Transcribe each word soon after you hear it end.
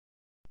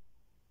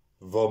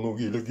Vamos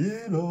gila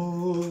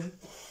gila,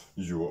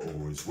 you are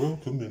always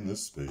welcome in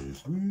this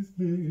space with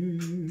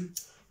me.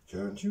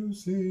 Can't you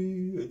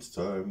see it's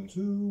time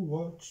to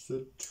watch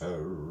the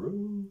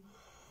tarot?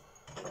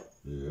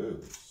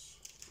 Yes.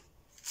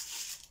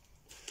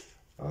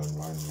 I'm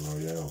Lionel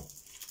Royale.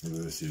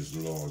 This is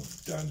Lord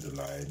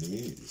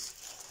Lionese.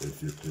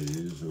 If you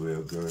please,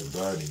 we're going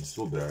burning,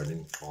 still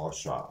burning.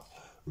 Kosha.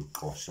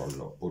 Kosha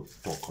lo.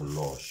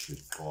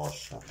 Utokoloshi.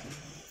 Kosha.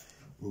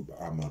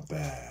 I'm a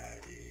baddie.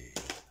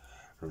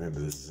 Remember,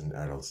 this is an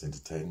adults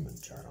entertainment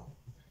channel.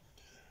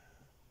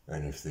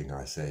 Anything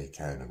I say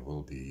can and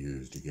will be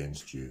used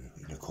against you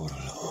in a court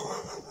of law.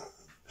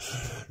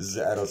 This is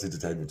an adults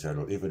entertainment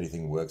channel. If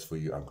anything works for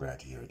you, I'm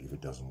glad to hear it. If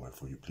it doesn't work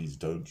for you, please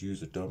don't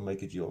use it. Don't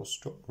make it your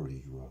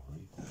story.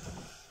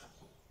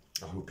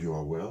 I hope you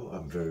are well.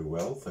 I'm very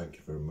well. Thank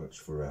you very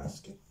much for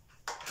asking.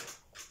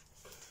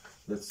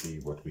 Let's see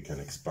what we can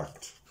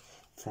expect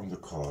from the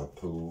card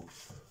pool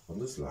on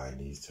this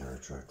Lionese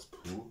Tarotrax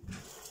pool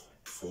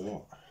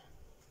for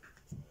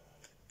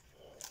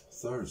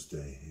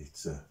Thursday.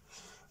 It's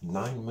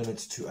 9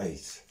 minutes to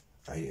 8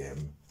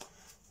 a.m.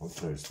 on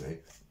Thursday.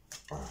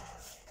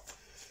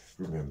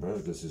 Remember,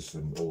 this is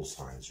an all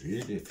signs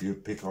read. If you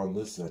pick on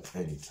this at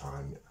any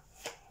time,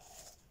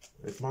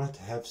 it might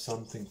have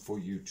something for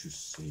you to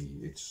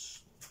see.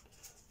 It's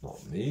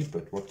not me,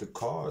 but what the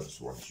cards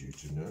want you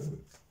to know.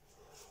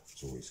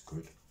 It's always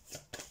good.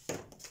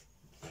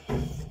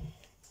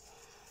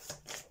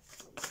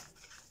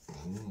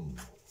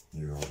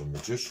 You are the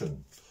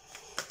magician.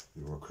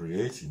 You are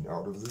creating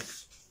out of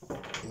this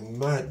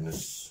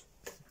madness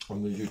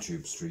on the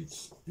YouTube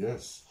streets.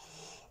 Yes.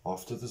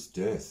 After this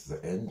death,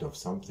 the end of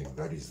something,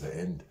 that is the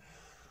end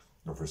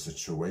of a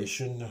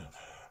situation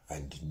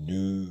and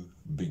new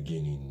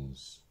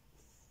beginnings.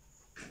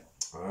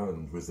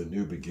 And with the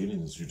new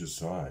beginnings, you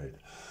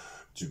decide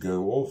to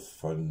go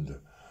off and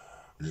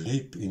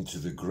leap into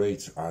the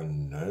great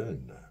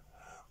unknown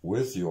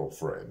with your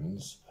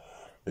friends.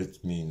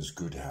 It means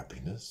good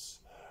happiness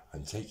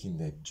and taking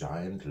that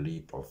giant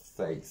leap of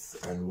faith.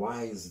 And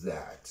why is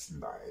that,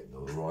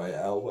 Lionel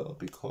Royale? Well,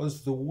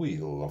 because the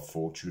wheel of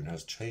fortune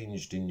has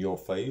changed in your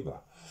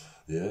favor.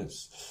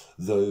 Yes,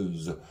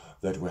 those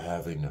that were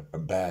having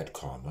bad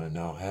karma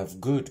now have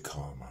good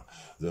karma.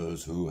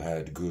 Those who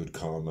had good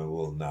karma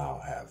will now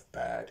have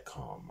bad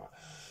karma.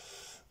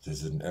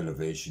 There's an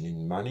elevation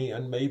in money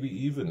and maybe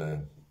even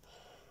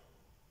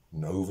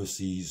an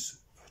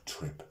overseas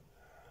trip.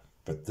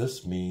 But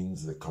this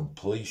means the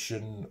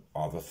completion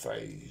of a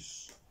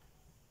phase.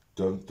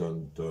 Dun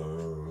dun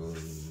dun.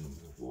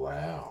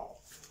 Wow.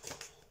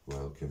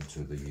 Welcome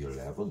to the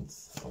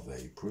 11th of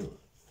April.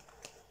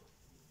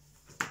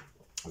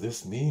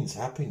 This means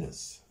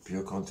happiness,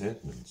 pure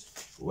contentment.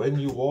 When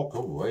you walk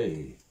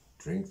away,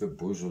 drink the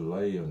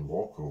Beaujolais and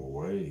walk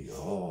away.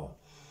 Oh,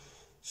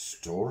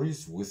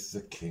 stories with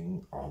the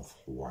King of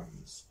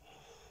Wands.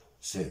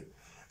 So,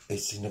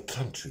 it's in a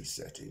country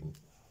setting,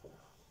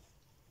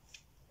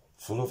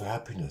 full of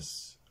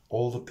happiness.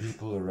 All the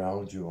people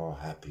around you are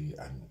happy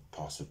and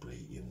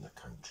possibly in the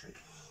country.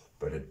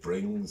 But it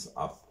brings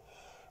up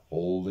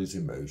all these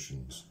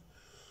emotions,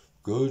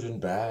 good and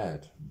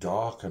bad,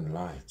 dark and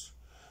light.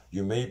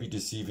 You may be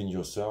deceiving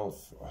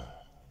yourself,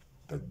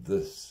 but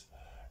this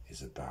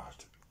is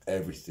about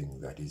everything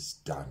that is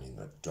done in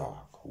the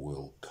dark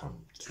will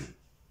come to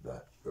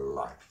the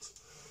light.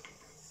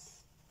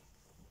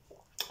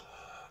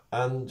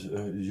 And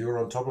you're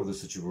on top of the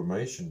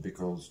situation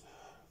because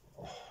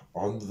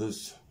on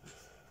this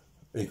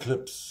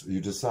eclipse, you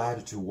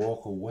decided to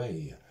walk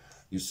away.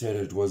 You said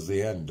it was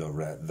the end of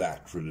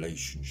that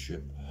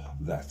relationship,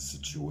 that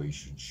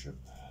situationship,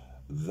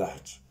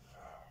 that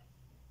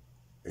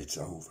it's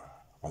over.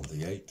 On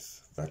the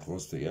 8th, that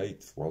was the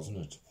 8th, wasn't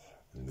it?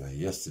 And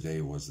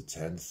yesterday was the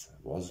 10th,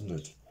 wasn't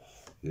it?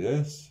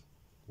 Yes.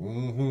 8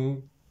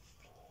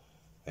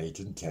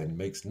 and 10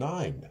 makes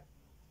 9.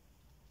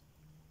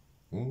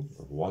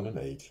 1 and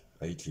 8,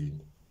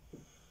 18.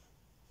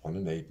 1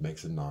 and 8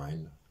 makes a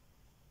 9.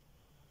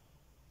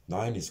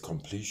 9 is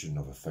completion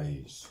of a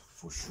phase,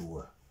 for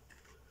sure.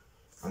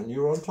 And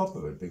you're on top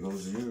of it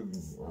because you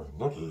are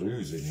not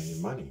losing any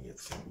money, it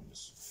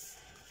seems.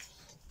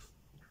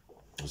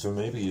 So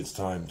maybe it's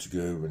time to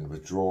go and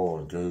withdraw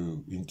and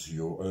go into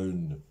your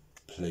own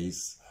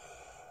place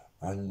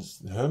and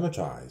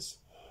hermitize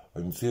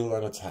and feel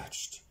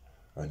unattached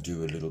and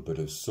do a little bit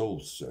of soul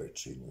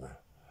searching.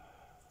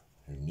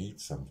 You need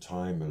some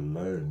time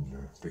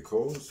alone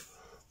because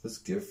this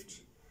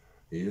gift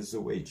is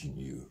awaiting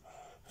you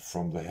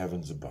from the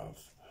heavens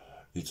above.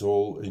 It's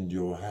all in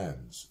your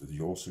hands,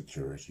 your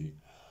security.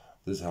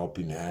 This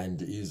helping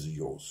hand is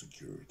your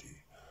security.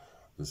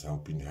 This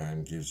helping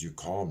hand gives you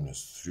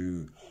calmness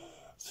through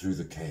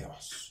the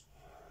chaos.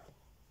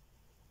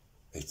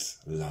 It's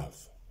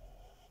love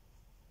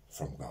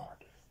from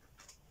God.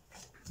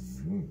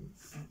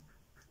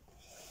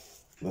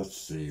 Let's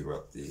see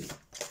what the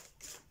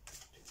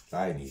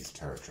Lionese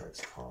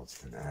Tarotrax cards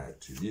can add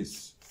to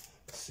this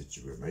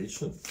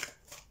situation.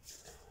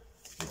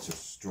 It's a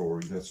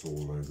story that's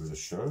all over the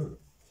show.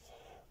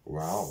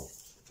 Wow.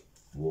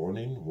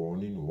 Warning,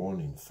 warning,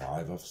 warning.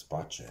 5 of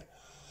Space.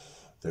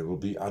 There will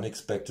be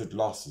unexpected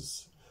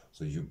losses,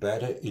 so you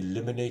better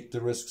eliminate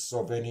the risks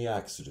of any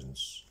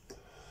accidents.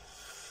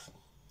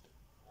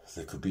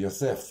 There could be a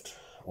theft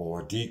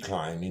or a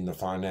decline in the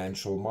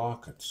financial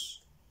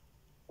markets.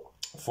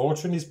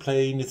 Fortune is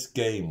playing its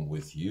game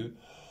with you.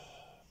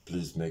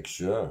 Please make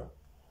sure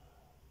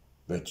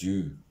that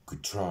you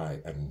could try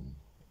and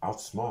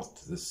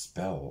outsmart this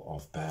spell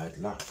of bad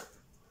luck.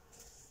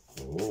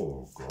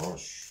 Oh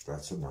gosh,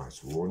 that's a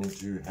nice warning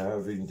to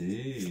have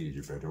indeed.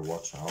 You better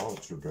watch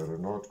out, you better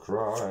not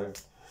cry.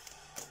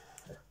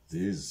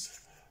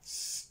 These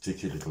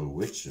sticky little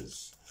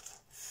witches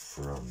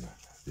from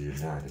the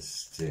United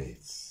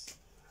States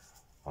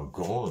are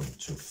going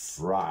to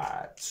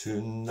fry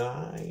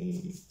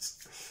tonight.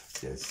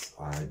 Yes,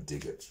 I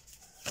dig it.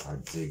 I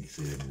dig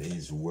seeing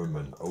these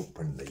women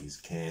open these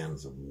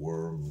cans of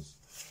worms.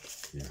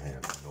 You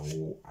have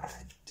no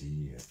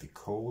idea,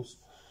 because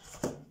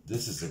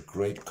this is a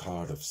great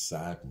card of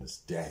sadness,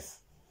 death.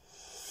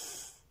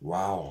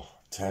 Wow,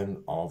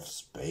 10 of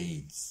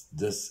Spades.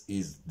 This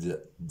is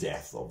the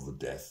death of the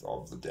death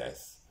of the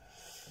death.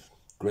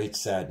 Great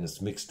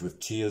sadness mixed with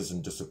tears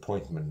and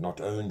disappointment,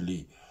 not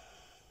only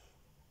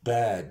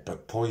bad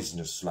but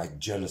poisonous like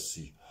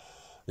jealousy.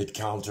 It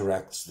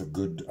counteracts the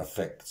good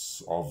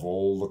effects of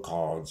all the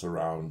cards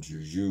around you.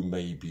 You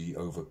may be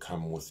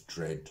overcome with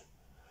dread.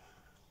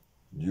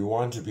 You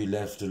want to be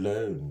left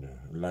alone,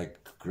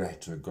 like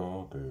Greta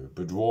Garbo.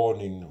 But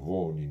warning,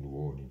 warning,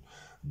 warning.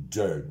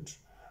 Don't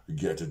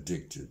get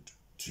addicted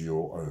to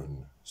your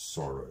own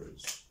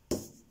sorrows.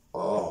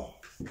 Oh,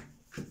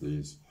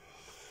 these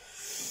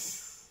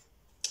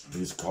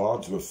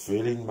cards were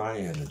feeling my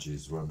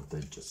energies, weren't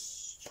they?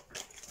 Just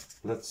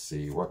let's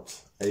see what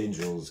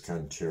angels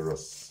can cheer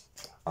us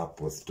up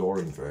with.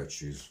 Doreen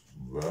Virtues,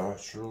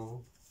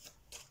 virtual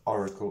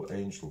oracle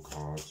angel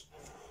cards.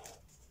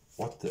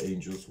 What the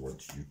angels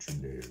want you to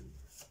know.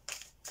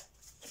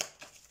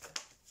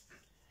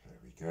 There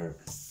we go.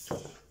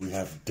 We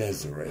have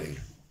Desiree.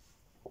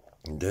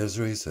 And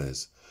Desiree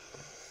says,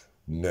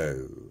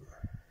 no,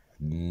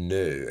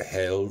 no,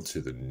 hell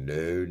to the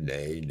no,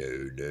 nay,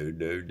 no, no,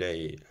 no,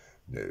 nay,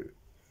 no.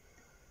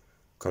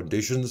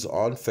 Conditions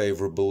aren't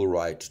favorable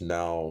right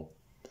now.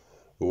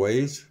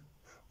 Wait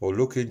or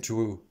look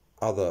into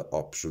other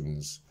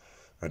options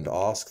and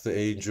ask the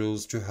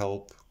angels to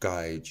help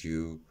guide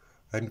you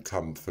and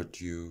comfort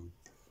you.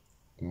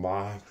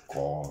 My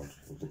God,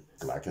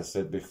 like I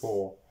said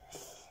before,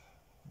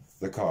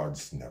 the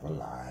cards never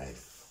lie.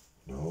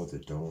 No, they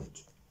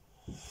don't.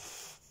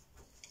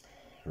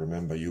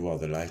 Remember, you are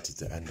the light at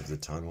the end of the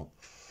tunnel.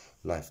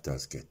 Life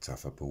does get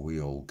tougher, but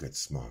we all get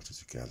smarter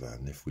together,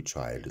 and if we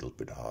try a little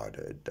bit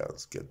harder, it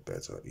does get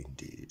better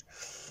indeed.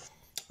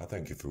 I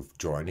thank you for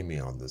joining me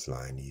on this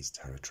Lionese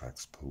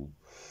Tarotrax pool.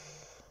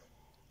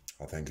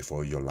 I thank you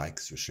for your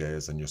likes, your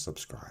shares, and your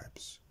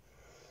subscribes.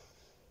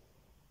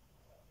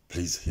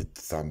 Please hit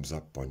the thumbs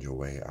up on your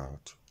way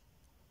out.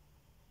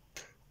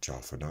 Ciao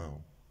for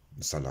now.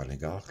 Salani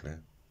gachle.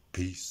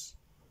 Peace.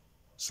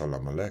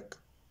 Salam alek.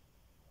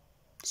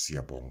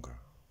 Siabonga.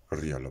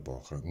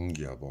 Rialaboga.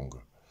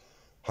 Ngiabonga.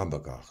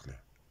 Hambagachle.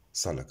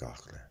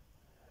 Salagachle.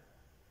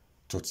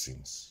 Tot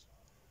ziens.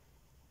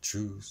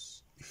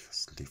 Tschüss. Ich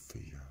liebe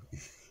dich.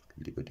 Ich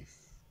liebe dich.